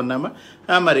చూస్తూ ఉన్నామా?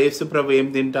 మరి యేసుప్రభు ఏం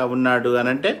తింటా ఉన్నాడు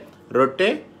అనంటే రొట్టె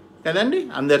కదండి,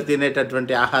 అందరు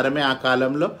తినేటటువంటి ఆహారమే ఆ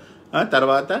కాలంలో.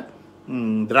 తర్వాత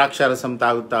ద్రాక్షారసం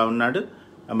తాగుతూ ఉన్నాడు.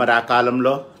 మరి ఆ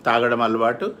కాలంలో తాగడం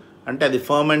అలవాటు. అంటే అది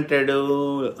ఫర్మెంటెడ్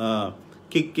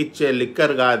కిక్ ఇచ్చే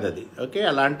లిక్కర్ కాదు అది, ఓకే,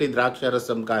 అలాంటి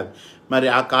ద్రాక్షారసం కాదు. మరి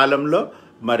ఆ కాలంలో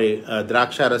మరి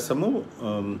ద్రాక్షారసము,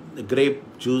 గ్రేప్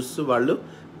జ్యూస్ వాళ్ళు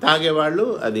తాగేవాళ్ళు.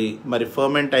 అది మరి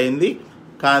ఫర్మెంట్ అయింది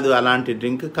కాదు, అలాంటి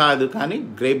డ్రింక్ కాదు, కానీ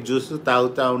గ్రేప్ జ్యూస్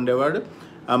తాగుతూ ఉండేవాడు.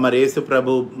 మరి యేసు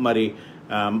ప్రభు మరి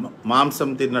మాంసం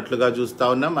తిన్నట్లుగా చూస్తూ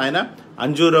ఉన్నాం. ఆయన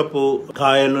అంజూరపు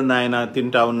కాయలను ఆయన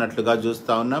తింటా ఉన్నట్లుగా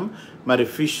చూస్తూ ఉన్నాం. మరి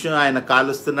ఫిష్ ఆయన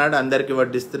కాలుస్తున్నాడు, అందరికీ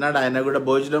వడ్డిస్తున్నాడు, ఆయన కూడా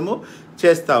భోజనము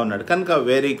చేస్తూ ఉన్నాడు. కనుక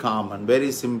very common,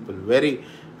 very simple, very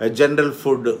general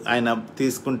food ఆయన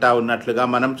తీసుకుంటా ఉన్నట్లుగా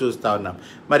మనం చూస్తూ ఉన్నాం.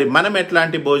 మరి మనం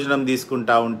ఎట్లాంటి భోజనం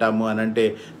తీసుకుంటా ఉంటాము అని అంటే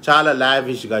చాలా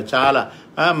లావిష్గా, చాలా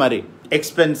మరి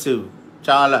ఎక్స్పెన్సివ్,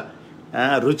 చాలా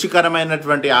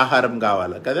రుచికరమైనటువంటి ఆహారం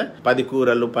కావాలి కదా. 10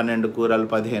 కూరలు, 12 కూరలు,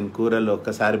 15 కూరలు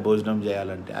ఒక్కసారి భోజనం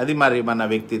చేయాలంటే అది మరి మన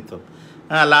వ్యక్తిత్వం.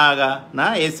 అలాగా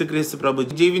యేసుక్రీస్తు ప్రభు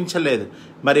జీవించలేదు.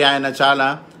 మరి ఆయన చాలా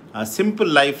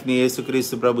సింపుల్ లైఫ్ని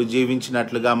యేసుక్రీస్తు ప్రభు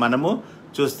జీవించినట్లుగా మనము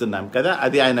చూస్తున్నాం కదా.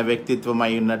 అది ఆయన వ్యక్తిత్వం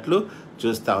అయి ఉన్నట్లు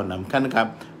చూస్తూ ఉన్నాం. కనుక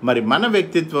మరి మన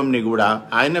వ్యక్తిత్వంని కూడా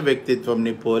ఆయన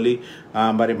వ్యక్తిత్వంని పోలి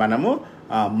మరి మనము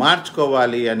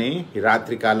మార్చుకోవాలి అని ఈ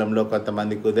రాత్రి కాలంలో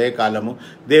కొంతమందికి ఉదయకాలము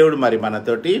దేవుడు మరి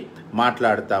మనతోటి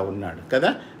మాట్లాడుతూ ఉన్నాడు కదా.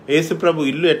 యేసుప్రభు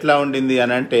ఇల్లు ఎట్లా ఉండింది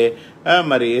అని అంటే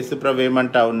మరి యేసుప్రభు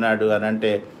ఏమంటా ఉన్నాడు అని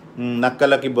అంటే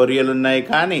నక్కలకి బొరియలున్నాయి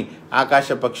కానీ,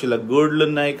 ఆకాశ పక్షుల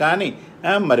గూడ్లున్నాయి కానీ,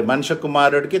 మరి మనుష్య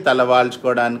కుమారుడికి తల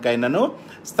వాల్చుకోవడానికైనాను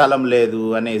స్థలం లేదు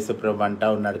అని యేసుప్రభు అంటా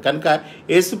ఉన్నాడు. కనుక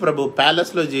యేసుప్రభు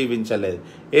ప్యాలెస్లో జీవించలేదు.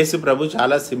 యేసుప్రభు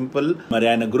చాలా సింపుల్, మరి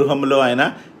ఆయన గృహంలో ఆయన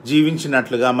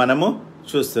జీవించినట్లుగా మనము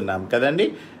చూస్తున్నాం కదండి.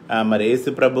 మరి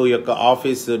యేసుప్రభు యొక్క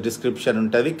ఆఫీస్ డిస్క్రిప్షన్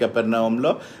ఉంటుంది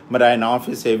కెపెర్నహూములో. మరి ఆయన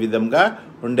ఆఫీస్ ఏ విధంగా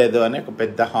ఉండేదో అని ఒక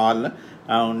పెద్ద హాల్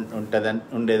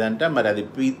ఉండేదంట. మరి అది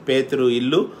పేతురు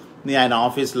ఇల్లు ఆయన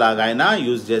ఆఫీస్ లాగా ఆయన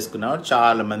యూజ్ చేసుకునేవాడు.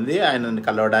 చాలామంది ఆయనని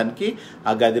కలవడానికి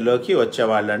ఆ గదిలోకి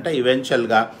వచ్చేవాళ్ళు అంట.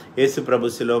 ఈవెన్చువల్గా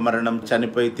యేసుప్రభు శిలువ మరణం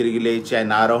చనిపోయి తిరిగి లేచి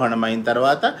ఆయన ఆరోహణం అయిన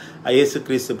తర్వాత ఆ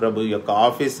యేసుక్రీస్తు ప్రభు యొక్క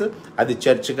ఆఫీసు అది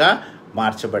చర్చ్గా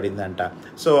మార్చబడిందంట.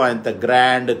 సో అంత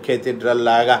గ్రాండ్ కెథీడ్రల్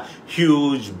లాగా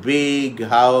huge big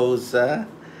house,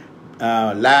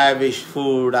 lavish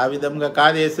food ఆ విధంగా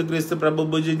కాదు యేసుక్రీస్తు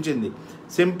ప్రభు భుజించింది.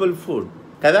 సింపుల్ ఫుడ్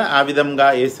కదా. ఆ విధంగా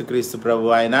యేసుక్రీస్తు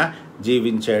ప్రభు ఆయన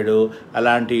జీవించాడు.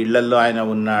 అలాంటి ఇళ్లల్లో ఆయన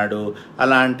ఉన్నాడు,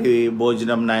 అలాంటి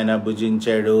భోజనం ఆయన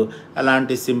భుజించాడు,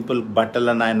 అలాంటి సింపుల్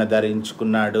బట్టలను ఆయన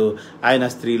ధరించుకున్నాడు. ఆయన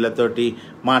స్త్రీలతోటి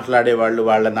మాట్లాడేవాళ్ళు,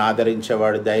 వాళ్ళని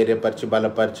ఆదరించేవాడు, ధైర్యపరిచి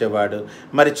బలపరిచేవాడు.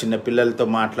 మరి చిన్నపిల్లలతో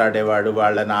మాట్లాడేవాడు,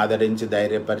 వాళ్ళని ఆదరించి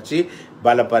ధైర్యపరిచి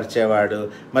బలపరిచేవాడు.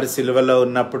 మరి సిలువలో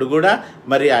ఉన్నప్పుడు కూడా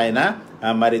మరి ఆయన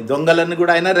మరి దొంగలను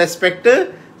కూడా ఆయన రెస్పెక్ట్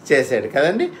చేశాడు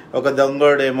కదండి. ఒక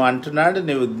దొంగోడు ఏమో అంటున్నాడు,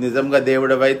 నువ్వు నిజంగా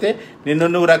దేవుడవైతే నిన్ను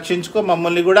నువ్వు రక్షించుకో,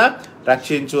 మమ్మల్ని కూడా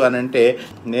రక్షించు అని అంటే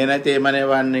నేనైతే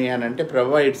ఏమనేవాడిని అని అంటే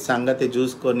ప్రభువా ఇటు సంగతి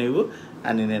చూసుకో నీవు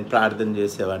అని నేను ప్రార్థన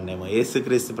చేసేవాడినేమో.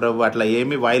 యేసుక్రీస్తు ప్రభు అట్లా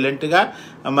ఏమీ వైలెంట్గా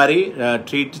మరి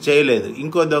ట్రీట్ చేయలేదు.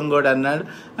 ఇంకో దొంగోడు అన్నాడు,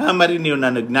 మరి నీవు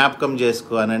నన్ను జ్ఞాపకం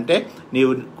చేసుకో అని అంటే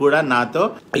నీవు కూడా నాతో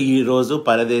ఈరోజు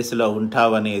పరదేశంలో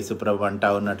ఉంటావని యేసుప్రభు అంటా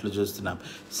ఉన్నట్లు చూస్తున్నాం.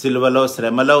 సిలువలో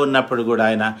శ్రమలో ఉన్నప్పుడు కూడా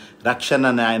ఆయన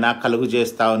రక్షణను ఆయన కలుగు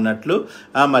చేస్తూ ఉన్నట్లు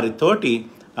మరి తోటి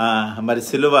మరి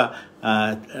సిలువ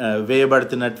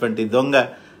వేయబడుతున్నటువంటి దొంగ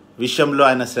విషయంలో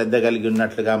ఆయన శ్రద్ధ కలిగి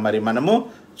ఉన్నట్లుగా మరి మనము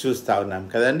చూస్తూ ఉన్నాం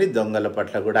కదండి. దొంగల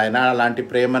పట్ల కూడా ఆయన అలాంటి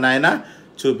ప్రేమను ఆయన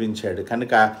చూపించాడు.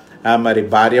 కనుక మరి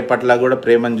భార్య పట్ల కూడా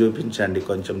ప్రేమను చూపించండి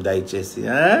కొంచెం దయచేసి.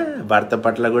 భర్త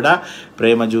పట్ల కూడా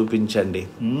ప్రేమ చూపించండి.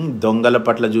 దొంగల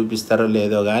పట్ల చూపిస్తారో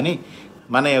లేదో కానీ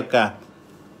మన యొక్క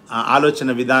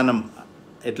ఆలోచన విధానం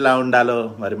ఎట్లా ఉండాలో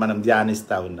మరి మనం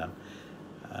ధ్యానిస్తూ ఉన్నాం.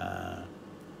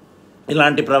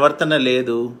 ఇలాంటి ప్రవర్తన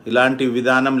లేదు, ఇలాంటి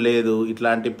విధానం లేదు,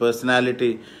 ఇట్లాంటి పర్సనాలిటీ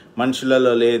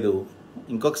మనుషులలో లేదు.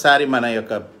 ఇంకొకసారి మన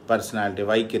యొక్క పర్సనాలిటీ,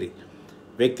 వైఖరి,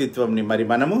 వ్యక్తిత్వంని మరి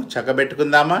మనము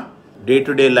చక్కబెట్టుకుందామా? డే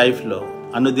టు డే లైఫ్లో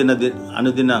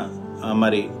అనుదిన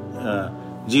మరి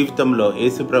జీవితంలో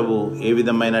యేసుప్రభు ఏ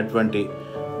విధమైనటువంటి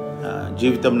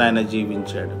జీవితం ఆయన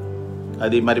జీవించాడు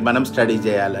అది మరి మనం స్టడీ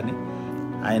చేయాలని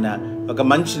ఆయన ఒక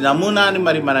మంచి నమూనాని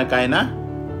మరి మనకు ఆయన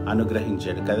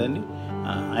అనుగ్రహించాడు కదండి.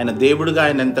 ఆయన దేవుడుగా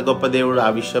ఆయన ఎంత గొప్ప దేవుడు ఆ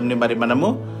విషయంని మరి మనము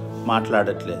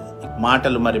మాట్లాడట్లేదు.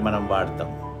 మాటలు మరి మనం వాడతాం.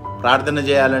 ప్రార్థన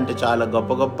చేయాలంటే చాలా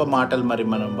గొప్ప గొప్ప మాటలు మరి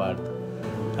మనం వాడతాం.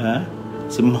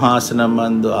 సింహాసనం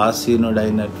మందు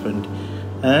ఆసీనుడైనటువంటి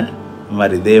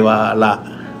మరి దేవా అలా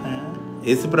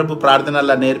యేసుప్రభు ప్రార్థన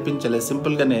అలా నేర్పించలేదు,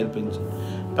 సింపుల్గా నేర్పించాడు.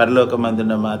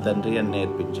 పరలోకమందున్న మా తండ్రి అని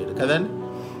నేర్పించాడు కదండి.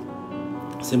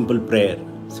 Simple prayer,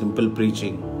 simple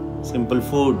preaching, simple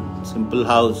food, simple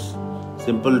house,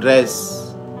 simple dress.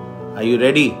 Are you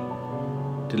ready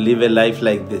to live a life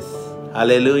like this?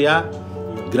 Hallelujah.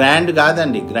 Grand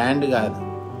కాదండి, గ్రాండ్ కాదు.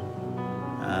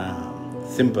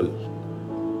 Simple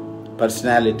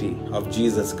personality of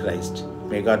Jesus Christ.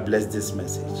 May God bless this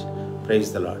message.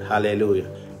 Praise the Lord. Hallelujah.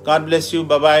 God bless you.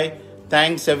 Bye-bye.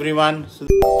 Thanks everyone.